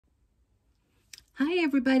Hi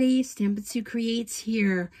everybody, Stampin' Sue Creates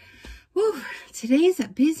here. Whew, today's a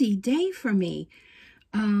busy day for me.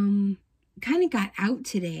 Kind of got out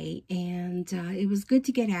today and it was good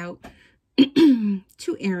to get out.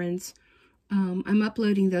 2 errands. I'm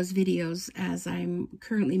uploading those videos as I'm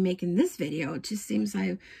currently making this video. It just seems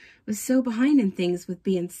I was so behind in things with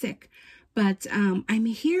being sick. But I'm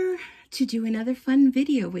here to do another fun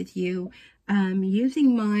video with you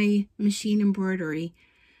using my embroidery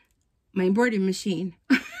machine.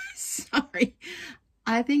 Sorry.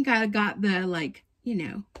 I think I got the,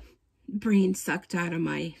 brain sucked out of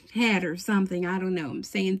my head or something. I don't know. I'm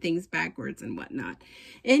saying things backwards and whatnot.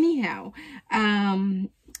 Anyhow,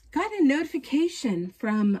 got a notification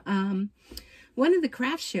from one of the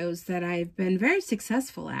craft shows that I've been very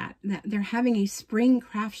successful at, that they're having a spring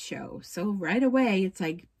craft show. So right away, it's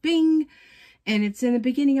like, bing, and it's in the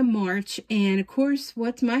beginning of March. And of course,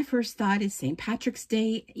 what's my first thought is St. Patrick's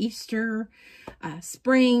Day, Easter,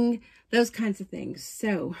 spring, those kinds of things.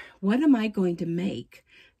 So what am I going to make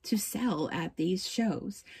to sell at these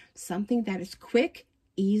shows? Something that is quick,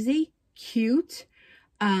 easy, cute,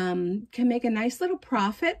 can make a nice little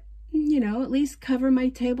profit, at least cover my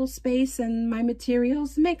table space and my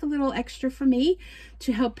materials, make a little extra for me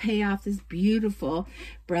to help pay off this beautiful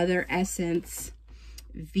Brother Essence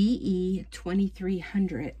VE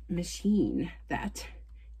 2300 machine that,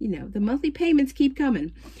 the monthly payments keep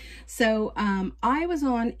coming. So I was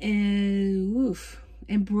on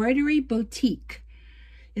Embroidery Boutique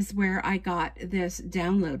is where I got this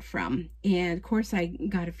download from. And of course I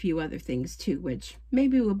got a few other things too, which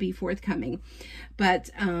maybe will be forthcoming. But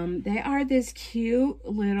they are this cute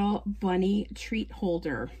little bunny treat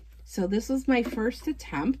holder. So this was my first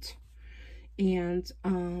attempt. And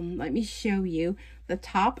let me show you. The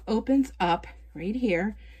top opens up right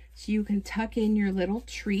here, so you can tuck in your little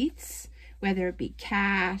treats, whether it be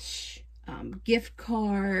cash, gift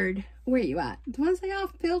card, where you at? The ones I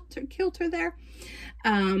off kilter there,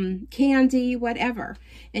 candy, whatever.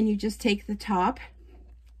 And you just take the top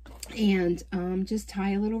and just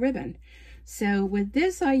tie a little ribbon. So with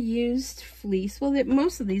this, I used fleece. Well,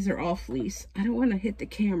 most of these are all fleece. I don't want to hit the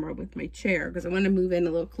camera with my chair because I want to move in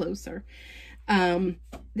a little closer.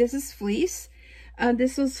 This is fleece.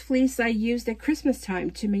 This was fleece I used at Christmas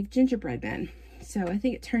time to make gingerbread men. So I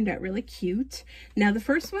think it turned out really cute. Now the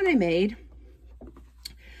first one I made,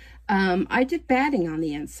 I did batting on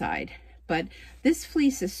the inside, but this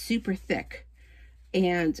fleece is super thick.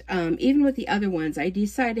 And even with the other ones, I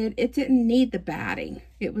decided it didn't need the batting.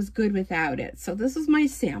 It was good without it. So this is my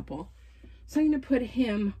sample. So I'm going to put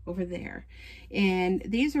him over there. And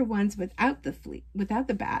these are ones without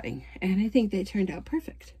the batting. And I think they turned out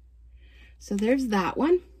perfect. So there's that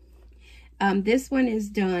one. This one is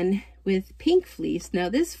done with pink fleece. Now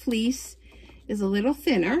this fleece is a little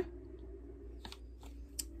thinner.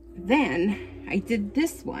 Then I did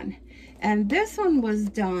this one. And this one was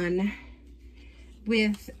done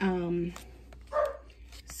with,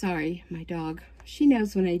 sorry, my dog. She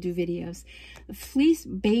knows when I do videos. Fleece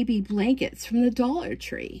baby blankets from the Dollar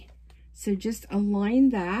Tree. So just align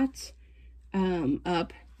that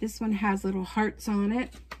up. This one has little hearts on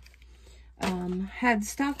it. Had a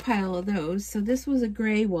stockpile of those. So this was a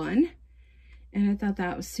gray one. And I thought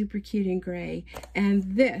that was super cute and gray.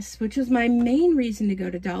 And this, which was my main reason to go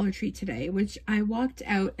to Dollar Tree today, which I walked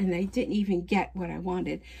out and I didn't even get what I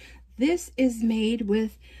wanted. This is made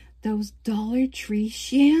with those Dollar Tree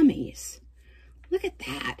chamois. Look at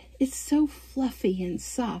that. It's so fluffy and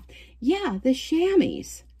soft. Yeah, the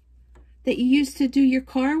chamois that you used to do your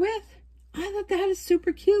car with. I thought that is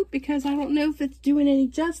super cute because I don't know if it's doing any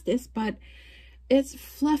justice, but it's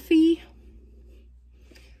fluffy.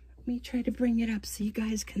 Let me try to bring it up so you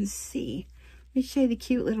guys can see. Let me show you the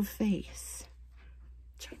cute little face.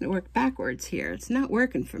 I'm trying to work backwards here. It's not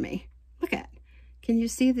working for me. Look at it. Can you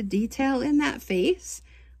see the detail in that face?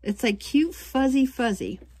 It's like cute,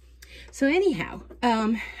 fuzzy. So anyhow,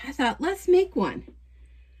 I thought, let's make one.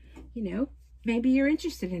 Maybe you're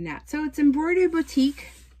interested in that. So it's Embroidery Boutique.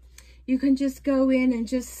 You can just go in and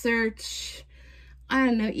just search, I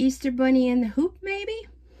don't know, Easter Bunny in the Hoop, maybe.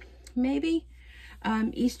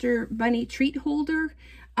 Easter Bunny treat holder.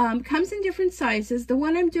 Comes in different sizes. The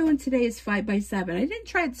one I'm doing today is 5x7. I didn't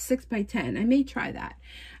try the 6x10. I may try that.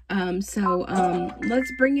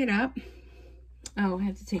 Let's bring it up. Oh, I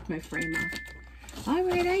have to take my frame off. All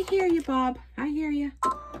right, I hear you, Bob. I hear you.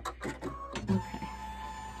 Okay.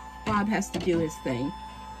 Bob has to do his thing.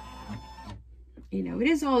 It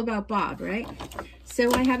is all about Bob, right?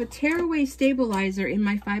 So I have a tearaway stabilizer in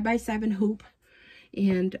my 5x7 hoop.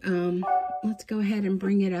 And let's go ahead and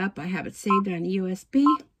bring it up. I have it saved on USB.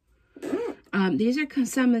 These are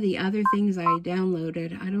some of the other things I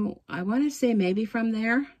downloaded. I want to say maybe from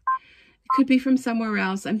there. It could be from somewhere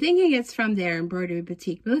else. I'm thinking it's from there, Embroidery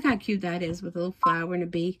Boutique. But look how cute that is with a little flower and a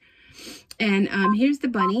bee. And here's the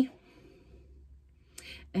bunny.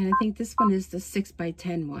 And I think this one is the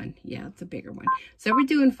 6x10 one. Yeah, it's a bigger one. So we're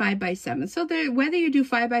doing 5x7. So whether you do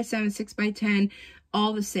 5x7, 6x10,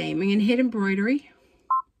 all the same. I'm going to hit embroidery.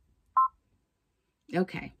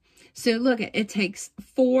 Okay. So look, it takes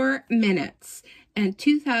 4 minutes and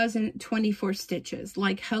 2,024 stitches.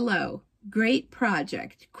 Like, hello, great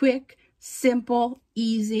project. Quick, simple,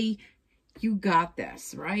 easy. You got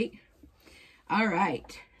this, right? All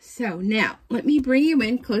right. So now let me bring you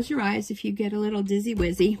in. Close your eyes if you get a little dizzy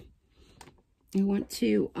wizzy. You want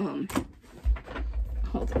to,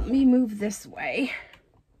 hold on, let me move this way.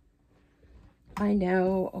 I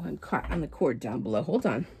know, oh, I'm caught on the cord down below. Hold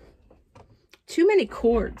on. Too many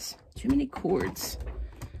cords. Too many cords.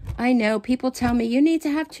 I know, people tell me, you need to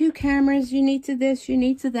have 2 cameras, you need to this, you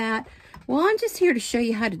need to that. Well, I'm just here to show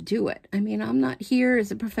you how to do it. I mean, I'm not here as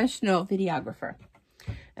a professional videographer.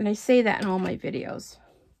 And I say that in all my videos.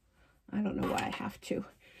 I don't know why I have to,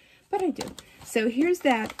 but I do. So here's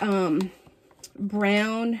that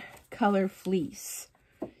brown color fleece.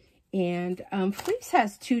 And fleece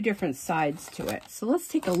has 2 different sides to it. So let's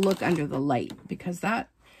take a look under the light, because that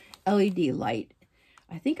LED light,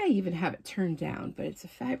 I think I even have it turned down, but it's a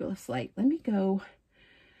fabulous light. Let me go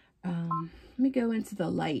into the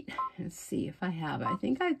light and see if I have it. I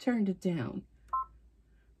think I turned it down.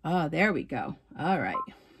 Oh, there we go. All right.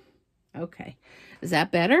 Okay. Is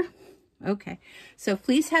that better? Okay. So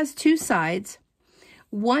fleece has 2 sides.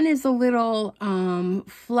 One is a little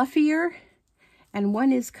fluffier and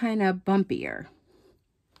one is kind of bumpier.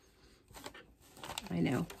 I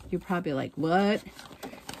know. You're probably like, what?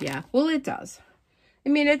 Yeah. Well, it does. I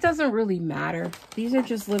mean, it doesn't really matter. These are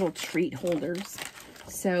just little treat holders.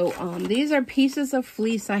 So these are pieces of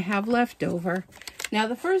fleece I have left over. Now,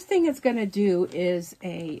 the first thing it's going to do is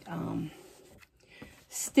a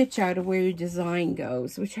stitch out of where your design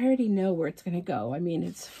goes, which I already know where it's going to go. I mean,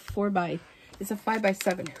 it's a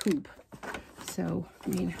 5x7 hoop. So, I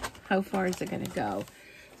mean, how far is it going to go?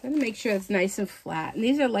 So I'm going to make sure it's nice and flat. And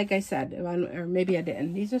these are, like I said, or maybe I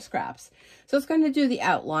didn't. These are scraps. So it's going to do the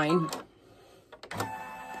outline.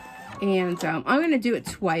 And I'm going to do it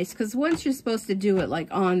twice, because once you're supposed to do it like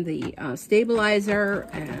on the stabilizer,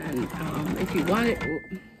 and if you want it,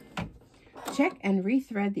 check and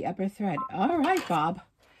rethread the upper thread. All right, Bob.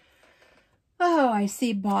 Oh, I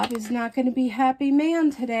see Bob is not going to be happy man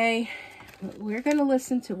today. We're going to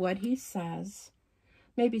listen to what he says.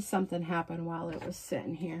 Maybe something happened while it was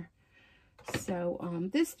sitting here. So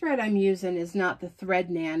this thread I'm using is not the Thread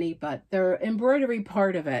Nanny, but the embroidery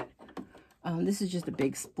part of it. This is just a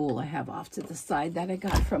big spool I have off to the side that I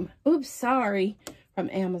got from, oops, sorry, from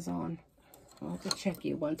Amazon. I'll have to check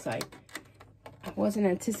you once I wasn't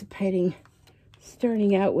anticipating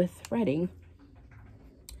starting out with threading.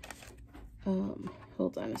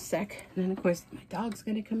 Hold on a sec. And then, of course, my dog's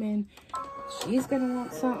going to come in. She's going to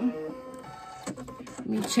want something. Let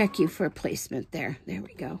me check you for placement there. There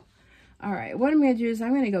we go. All right, what I'm going to do is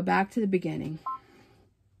I'm going to go back to the beginning.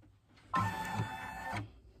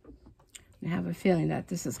 I have a feeling that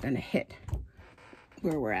this is going to hit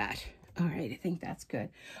where we're at. All right, I think that's good.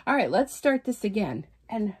 All right, let's start this again.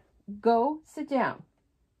 And go sit down.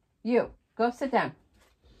 You, go sit down.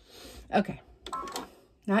 Okay.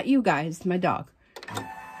 Not you guys, my dog.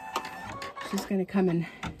 She's going to come and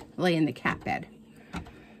lay in the cat bed.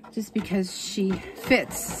 Just because she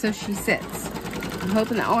fits, so she sits. I'm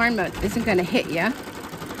hoping the arm isn't going to hit you.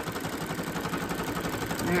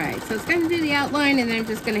 All right, so it's going to do the outline, and then I'm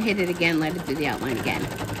just going to hit it again, let it do the outline again.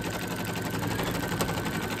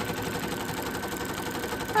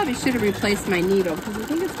 Probably should have replaced my needle, because I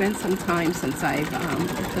think it's been some time since I've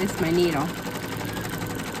replaced my needle.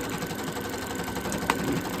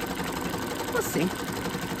 We'll see.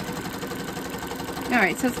 All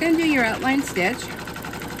right, so it's going to do your outline stitch.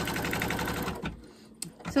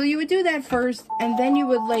 So you would do that first, and then you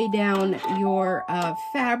would lay down your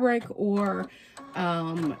fabric or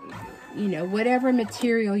you know, whatever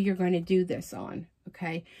material you're going to do this on,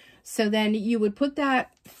 okay? So then you would put the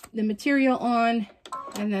material on,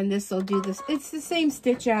 and then this will do this. It's the same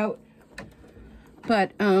stitch out,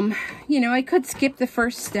 but, you know, I could skip the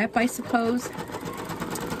first step, I suppose,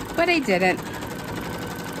 but I didn't.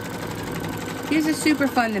 These are super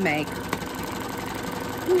fun to make.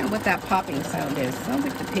 I don't know what that popping sound is. It sounds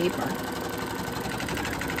like the paper.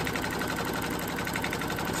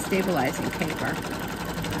 Stabilizing paper.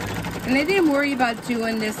 And I didn't worry about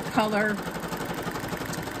doing this color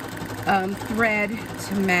thread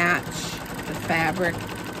to match fabric,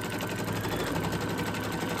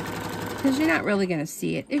 because you're not really going to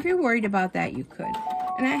see it. If you're worried about that, you could.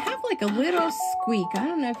 And I have like a little squeak. I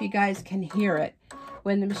don't know if you guys can hear it.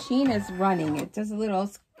 When the machine is running, it does a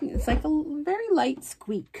little, it's like a very light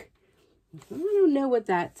squeak. I don't know what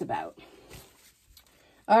that's about.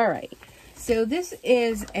 All right. So this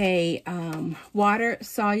is a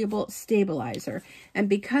water-soluble stabilizer. And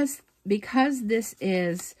because this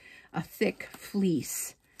is a thick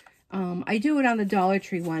fleece, I do it on the Dollar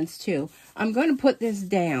Tree ones too. I'm going to put this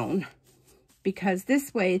down because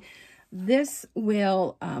this way, this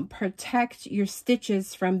will protect your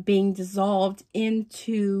stitches from being dissolved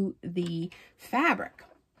into the fabric.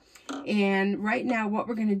 And right now, what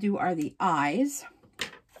we're going to do are the eyes.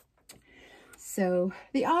 So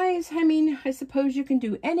the eyes, I mean, I suppose you can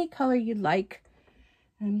do any color you like.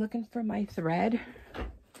 I'm looking for my thread.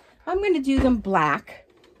 I'm going to do them black.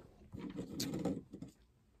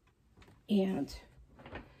 And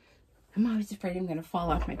I'm always afraid I'm going to fall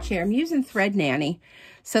off my chair. I'm using Thread Nanny.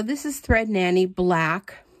 So this is Thread Nanny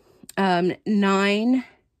black 900.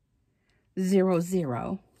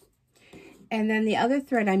 And then the other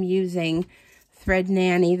thread I'm using, Thread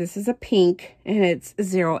Nanny, this is a pink, and it's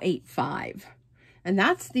 085. And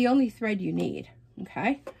that's the only thread you need,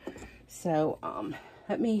 okay? So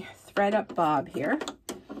let me thread up Bob here.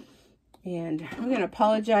 And I'm going to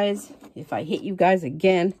apologize if I hit you guys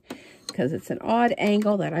again, because it's an odd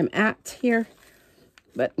angle that I'm at here.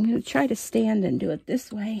 But I'm going to try to stand and do it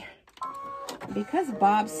this way. Because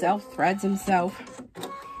Bob self-threads himself,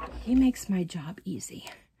 he makes my job easy.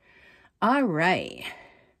 All right.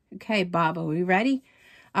 Okay, Bob, are we ready?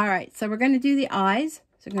 All right, so we're going to do the eyes.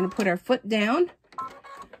 So we're going to put our foot down.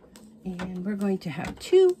 And we're going to have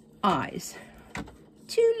 2 eyes.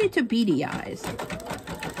 2 little beady eyes.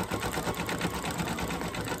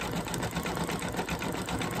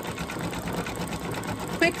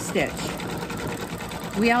 Quick stitch.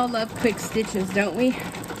 We all love quick stitches, don't we?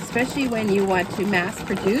 Especially when you want to mass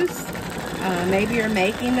produce. Maybe you're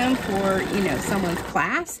making them for, you know, someone's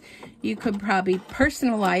class. You could probably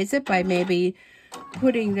personalize it by maybe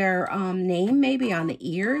putting their name maybe on the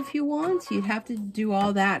ear if you want. You'd have to do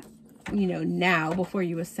all that, you know, now before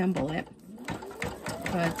you assemble it.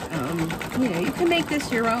 But, you know, you can make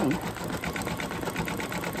this your own.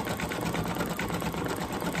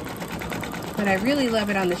 But I really love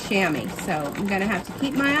it on the chamois, so I'm going to have to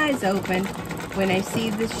keep my eyes open when I see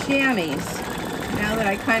the chamois, now that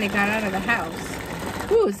I kind of got out of the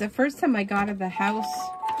house. Ooh, it's the first time I got out of the house.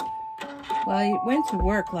 Well, I went to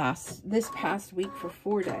work this past week for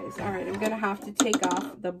 4 days. All right, I'm going to have to take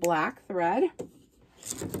off the black thread.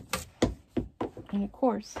 And of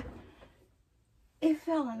course, it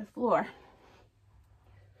fell on the floor.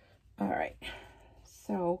 All right,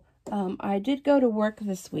 so I did go to work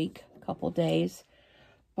this week, a couple days,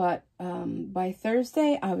 but by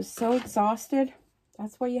Thursday, I was so exhausted.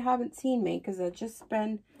 That's why you haven't seen me, because I've just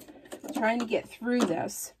been trying to get through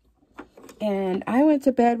this. And I went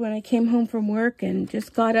to bed when I came home from work and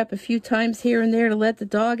just got up a few times here and there to let the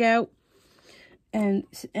dog out. And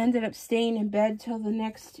ended up staying in bed till the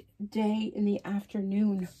next day in the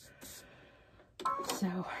afternoon.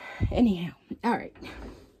 So, anyhow, all right.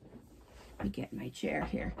 Let me get my chair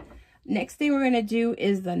here. Next thing we're going to do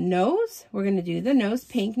is the nose. We're going to do the nose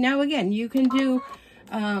pink. Now, again, you can do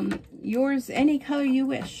yours any color you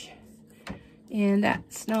wish. And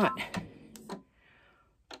that's not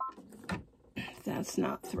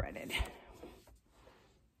threaded.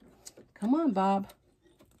 Come on, Bob.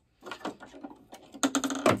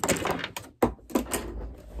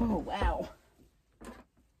 Oh, wow.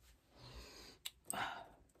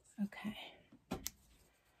 Okay.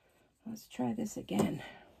 Let's try this again.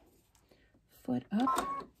 Foot up.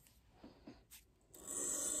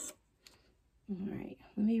 All right,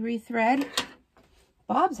 let me rethread.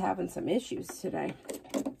 Bob's having some issues today.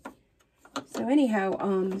 So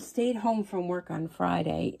anyhow, stayed home from work on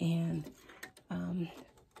Friday and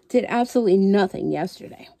did absolutely nothing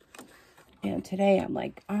yesterday. And today I'm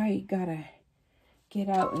like, I gotta get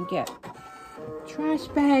out and get trash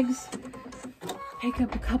bags, pick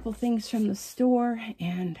up a couple things from the store,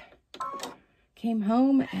 and came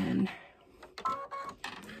home and,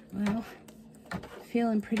 well,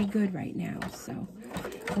 feeling pretty good right now. So,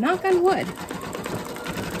 knock on wood.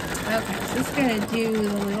 Okay, so this is going to do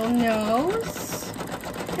the little nose.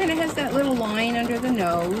 And it has that little line under the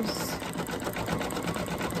nose.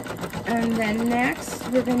 And then next,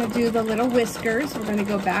 we're going to do the little whiskers. We're going to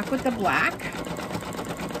go back with the black.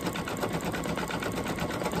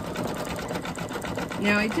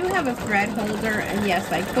 Now, I do have a thread holder, and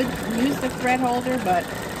yes, I could use the thread holder, but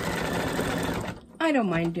I don't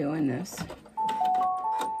mind doing this.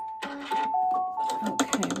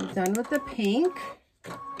 done with the pink.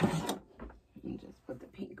 Let me just put the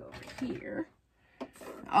pink over here.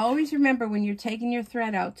 Always remember when you're taking your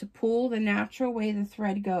thread out to pull the natural way the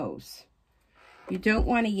thread goes. You don't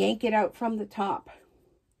want to yank it out from the top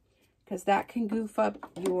because that can goof up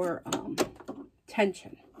your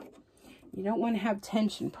tension. You don't want to have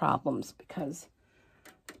tension problems because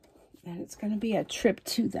then it's going to be a trip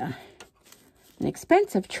to an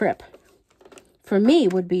expensive trip. For me,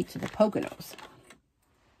 would be to the Poconos.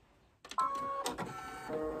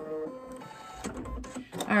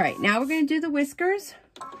 All right, now we're going to do the whiskers.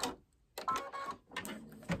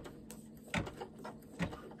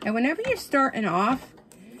 And whenever you're starting off,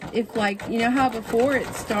 if like, you know how before it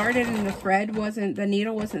started and the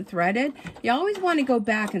needle wasn't threaded, you always want to go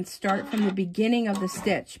back and start from the beginning of the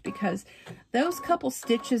stitch, because those couple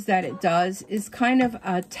stitches that it does is kind of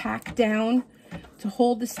a tack down to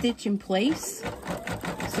hold the stitch in place.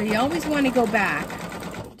 So you always want to go back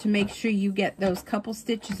to make sure you get those couple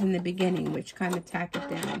stitches in the beginning, which kind of tack it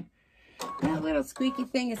down. That little squeaky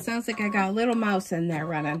thing, it sounds like I got a little mouse in there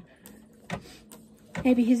running.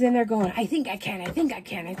 Maybe he's in there going, I think I can, I think I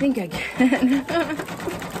can, I think I can.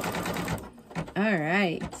 All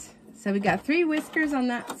right. So we got 3 whiskers on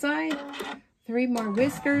that side, 3 more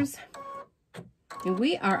whiskers. And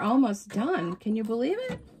we are almost done. Can you believe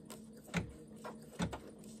it?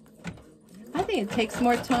 I think it takes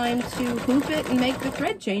more time to hoop it and make the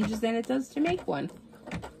thread changes than it does to make one.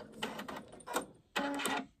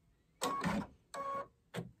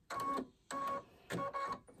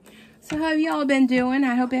 So how have y'all been doing?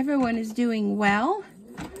 I hope everyone is doing well.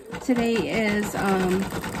 Today is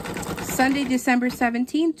Sunday, December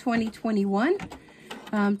 17th, 2021.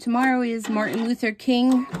 Tomorrow is Martin Luther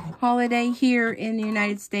King holiday here in the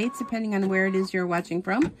United States, depending on where it is you're watching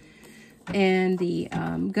from. And the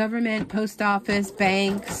government, post office,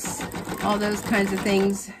 banks, all those kinds of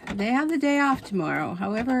things, they have the day off tomorrow.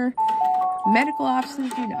 However, medical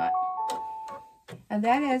offices do not. And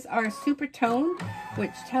that is our super tone,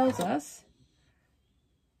 which tells us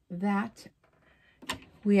that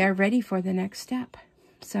we are ready for the next step.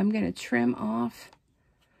 So I'm going to trim off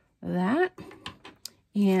that,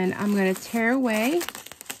 and I'm going to tear away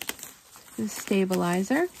the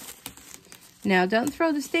stabilizer. Now, don't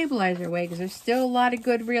throw the stabilizer away because there's still a lot of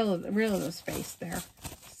good real space there.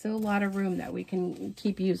 Still a lot of room that we can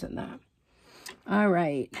keep using that. All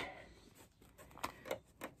right.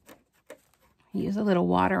 Use a little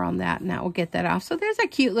water on that, and that will get that off. So there's a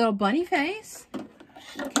cute little bunny face.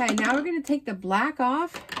 Okay, now we're going to take the black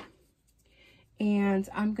off, and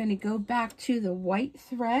I'm going to go back to the white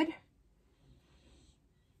thread,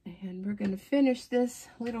 and we're going to finish this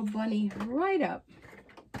little bunny right up.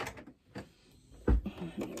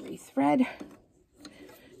 Rethread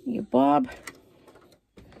your bob,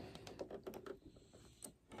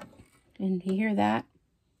 and you hear that?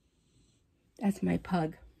 That's my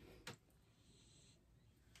pug.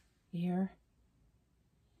 Here,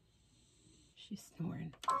 she's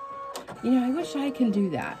snoring. You know, I wish I can do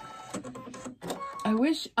that. I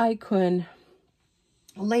wish I could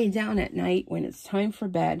lay down at night when it's time for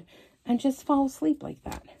bed and just fall asleep like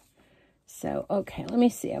that. So, okay, let me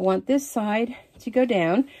see. I want this side to go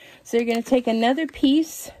down. So you're going to take another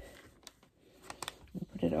piece. I'll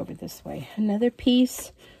put it over this way. Another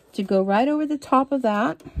piece to go right over the top of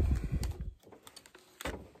that.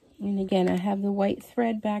 And again, I have the white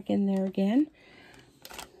thread back in there again.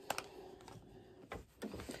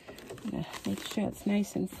 I'm going to make sure it's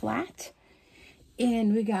nice and flat.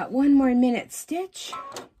 And we got 1 more minute stitch.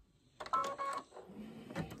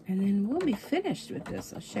 And then we'll be finished with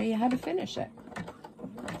this. I'll show you how to finish it.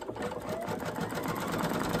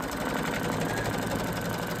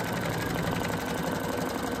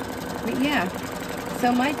 But yeah,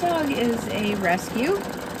 so my dog is a rescue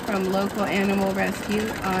from Local Animal Rescue.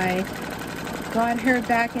 I got her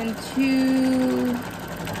back into,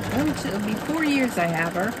 oh, it'll be 4 years I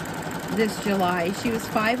have her this July. She was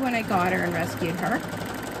 5 when I got her and rescued her.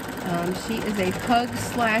 She is a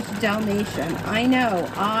pug/Dalmatian. I know,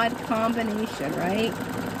 odd combination, right?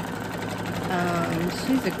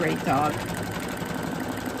 She's a great dog.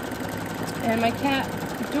 And my cat,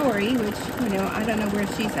 Dory, which, you know, I don't know where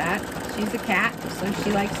she's at. She's a cat, so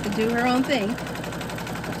she likes to do her own thing.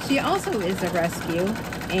 She also is a rescue,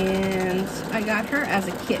 and I got her as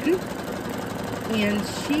a kitten. And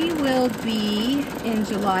she will be, in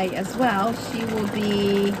July as well, she will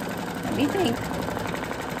be, let me think,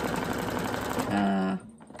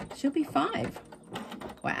 she'll be 5.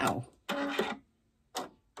 Wow. I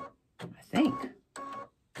think.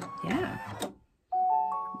 Yeah.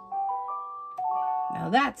 Now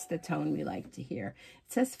that's the tone we like to hear.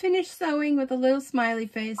 It says finish sewing with a little smiley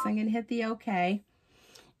face. I'm going to hit the OK.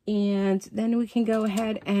 And then we can go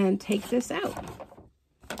ahead and take this out.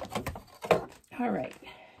 All right.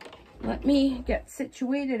 Let me get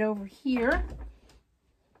situated over here.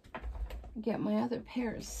 Get my other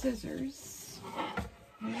pair of scissors.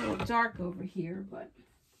 A little dark over here, but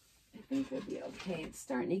I think we'll be okay. It's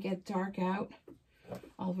starting to get dark out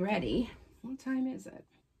already. What time is it?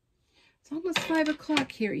 It's almost 5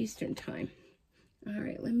 o'clock here Eastern time. All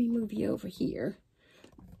right, let me move you over here.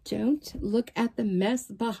 Don't look at the mess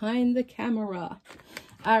behind the camera.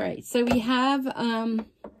 All right, so we have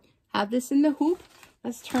this in the hoop.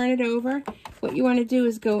 Let's turn it over. What you want to do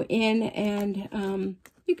is go in and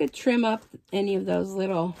you could trim up any of those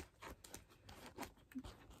little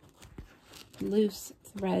loose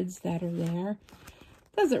threads that are there.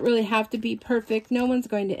 Doesn't really have to be perfect. No one's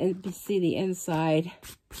going to see the inside.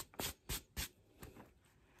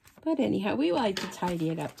 But anyhow, we like to tidy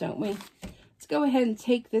it up, don't we? Let's go ahead and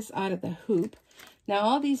take this out of the hoop. Now,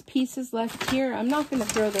 all these pieces left here, I'm not going to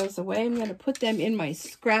throw those away. I'm going to put them in my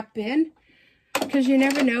scrap bin, because you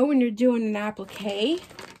never know when you're doing an applique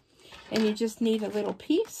and you just need a little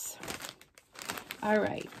piece. All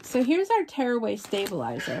right, so here's our tearaway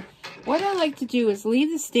stabilizer. What I like to do is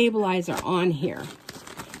leave the stabilizer on here.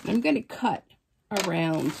 I'm going to cut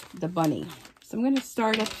around the bunny. So I'm going to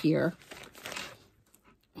start up here.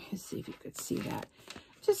 Let's see if you could see that.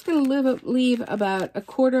 Just going to leave about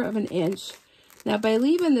 1/4 of an inch. Now, by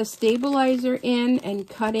leaving the stabilizer in and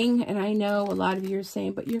cutting, and I know a lot of you are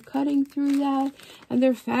saying, but you're cutting through that, and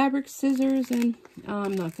they're fabric scissors, and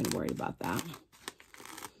I'm not going to worry about that.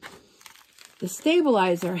 The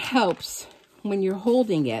stabilizer helps when you're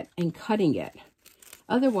holding it and cutting it.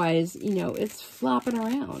 Otherwise, you know, it's flopping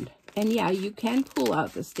around. And yeah, you can pull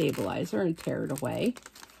out the stabilizer and tear it away.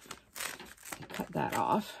 Cut that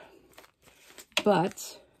off.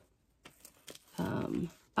 But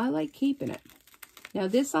I like keeping it. Now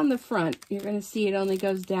this on the front, you're going to see it only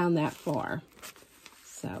goes down that far.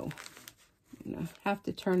 So I'm going to have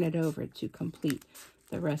to turn it over to complete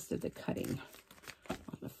the rest of the cutting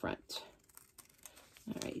on the front.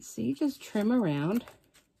 All right, so you just trim around.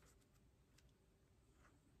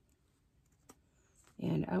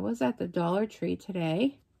 And I was at the Dollar Tree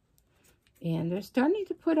today, and they're starting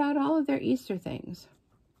to put out all of their Easter things.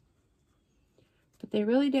 But they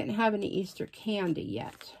really didn't have any Easter candy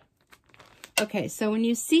yet. Okay, so when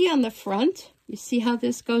you see on the front, you see how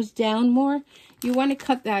this goes down more? You want to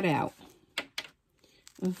cut that out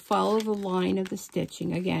and follow the line of the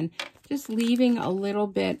stitching. Again, just leaving a little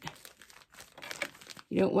bit.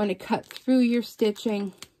 You don't want to cut through your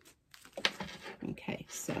stitching. Okay,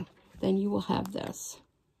 so then you will have this.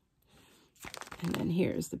 And then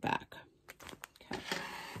here's the back. Okay,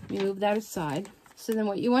 let me move that aside. So then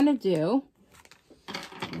what you want to do,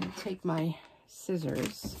 I'm going to take my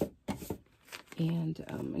scissors and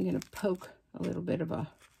I'm going to poke a little bit of a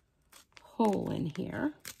hole in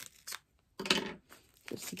here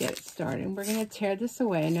just to get it started. And we're going to tear this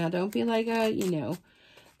away. Now, don't be like a, you know,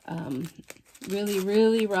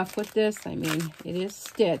 really rough with this. I mean, it is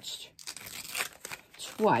stitched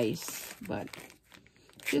twice, but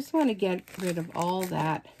just want to get rid of all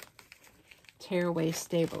that tearaway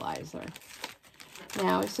stabilizer.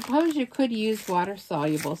 Now, I suppose you could use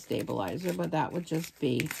water-soluble stabilizer, but that would just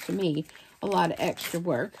be, to me, a lot of extra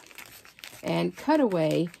work. And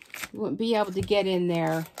cutaway, you wouldn't be able to get in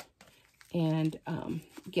there and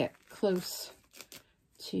get close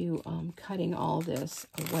to cutting all this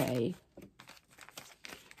away.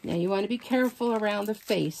 Now, you want to be careful around the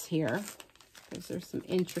face here, because there's some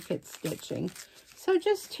intricate stitching. So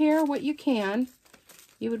just tear what you can.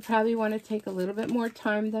 You would probably want to take a little bit more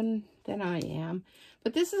time than I am.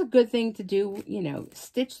 But this is a good thing to do, you know,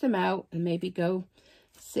 stitch them out and maybe go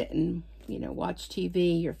sit and, you know, watch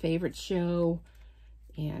TV, your favorite show,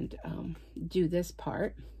 and do this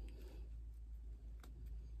part.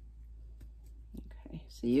 Okay,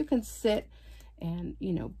 so you can sit and,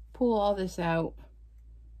 you know, pull all this out.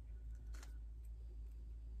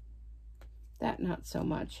 That not so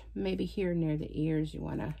much. Maybe here near the ears you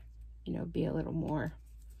want to, you know, be a little more.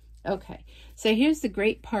 Okay, so here's the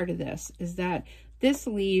great part of this, is that this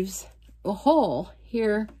leaves a hole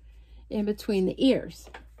here in between the ears.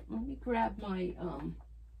 Let me grab my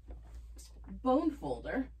bone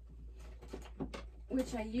folder,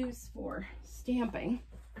 which I use for stamping.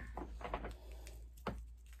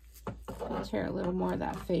 I'll tear a little more of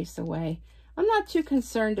that face away. I'm not too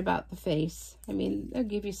concerned about the face. I mean, they'll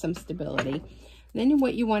give you some stability. Then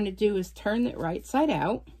what you want to do is turn it right side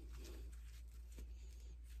out.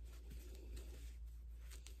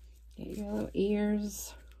 Get your little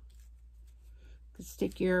ears.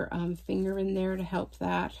 Stick your finger in there to help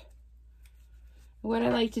that. What I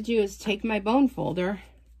like to do is take my bone folder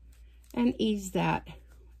and ease that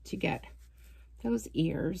to get those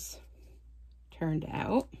ears turned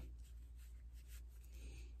out.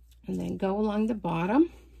 And then go along the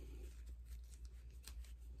bottom.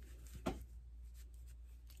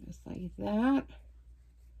 Just like that.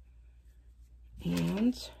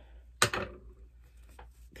 And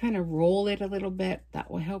kind of roll it a little bit. That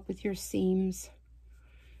will help with your seams.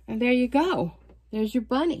 And there you go. There's your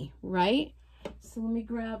bunny, right? So let me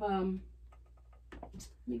grab a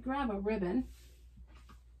ribbon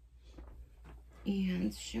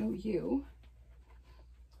and show you.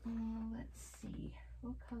 Let's see.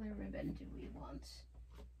 What color ribbon do we want?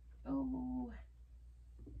 Oh.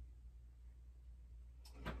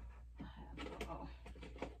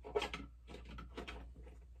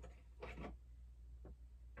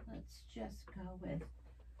 Let's just go with,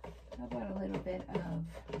 how about a little bit of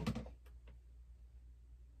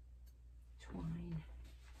twine.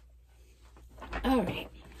 All right.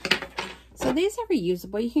 So these are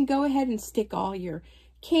reusable. You can go ahead and stick all your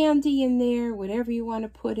candy in there, whatever you want to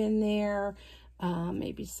put in there.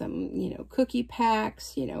 Maybe some, cookie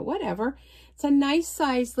packs, whatever. It's a nice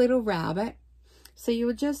sized little rabbit. So you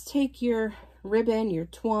would just take your ribbon, your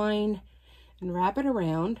twine, and wrap it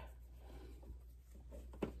around.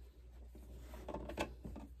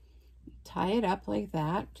 Tie it up like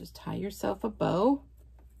that. Just tie yourself a bow.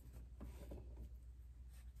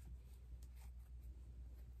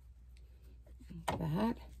 Like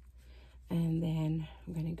that. And then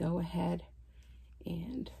I'm going to go ahead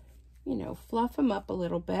and, fluff them up a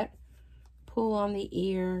little bit. Pull on the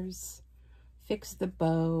ears. Fix the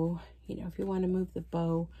bow. If you want to move the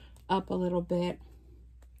bow up a little bit.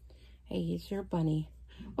 Hey, he's your bunny.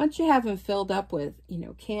 Once you have him filled up with,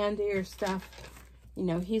 candy or stuff,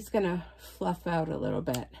 he's going to fluff out a little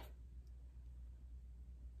bit.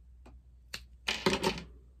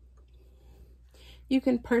 You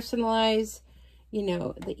can personalize,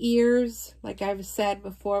 the ears, like I've said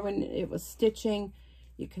before when it was stitching.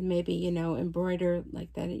 You can maybe, embroider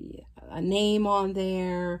like that, a name on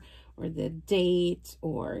there, or the date,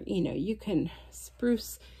 or, you can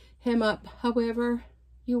spruce him up however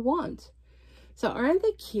you want. So aren't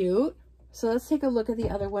they cute? So let's take a look at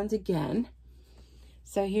the other ones again.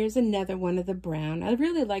 So here's another one of the brown. I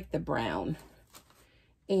really like the brown.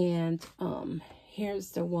 And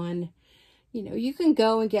here's the one, you can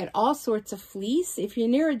go and get all sorts of fleece. If you're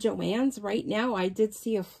near a Joann's right now, I did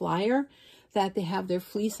see a flyer that they have their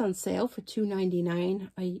fleece on sale for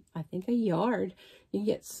 $2.99, I think a yard. You can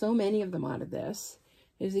get so many of them out of this.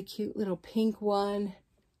 There's a cute little pink one,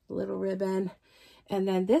 little ribbon. And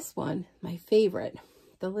then this one, my favorite,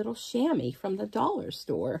 the little chamois from the dollar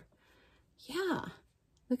store. Yeah,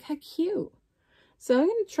 look how cute. So I'm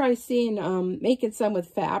going to try making some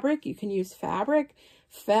with fabric. You can use fabric,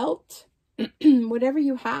 felt, whatever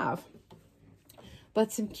you have.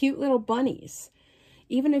 But some cute little bunnies.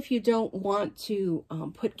 Even if you don't want to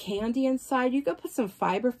put candy inside, you could put some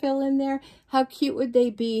fiberfill in there. How cute would they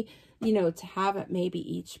be, to have it maybe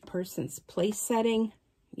each person's place setting,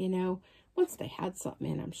 Once they had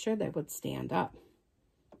something in, I'm sure they would stand up,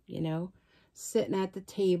 sitting at the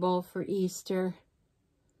table for Easter.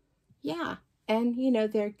 Yeah, and,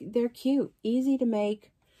 they're cute, easy to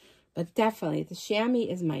make, but definitely the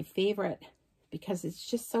chamois is my favorite because it's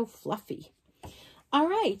just so fluffy. All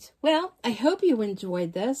right, well, I hope you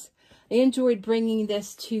enjoyed this. I enjoyed bringing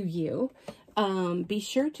this to you. Be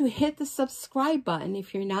sure to hit the subscribe button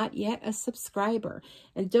if you're not yet a subscriber.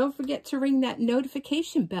 And don't forget to ring that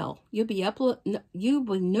notification bell. You'll be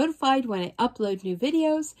notified when I upload new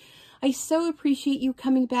videos. I so appreciate you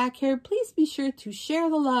coming back here. Please be sure to share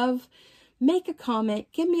the love, make a comment,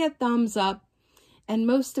 give me a thumbs up, and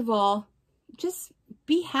most of all, just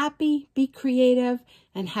be happy, be creative,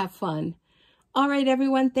 and have fun. All right,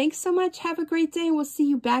 everyone. Thanks so much. Have a great day, and we'll see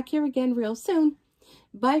you back here again real soon.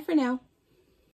 Bye for now.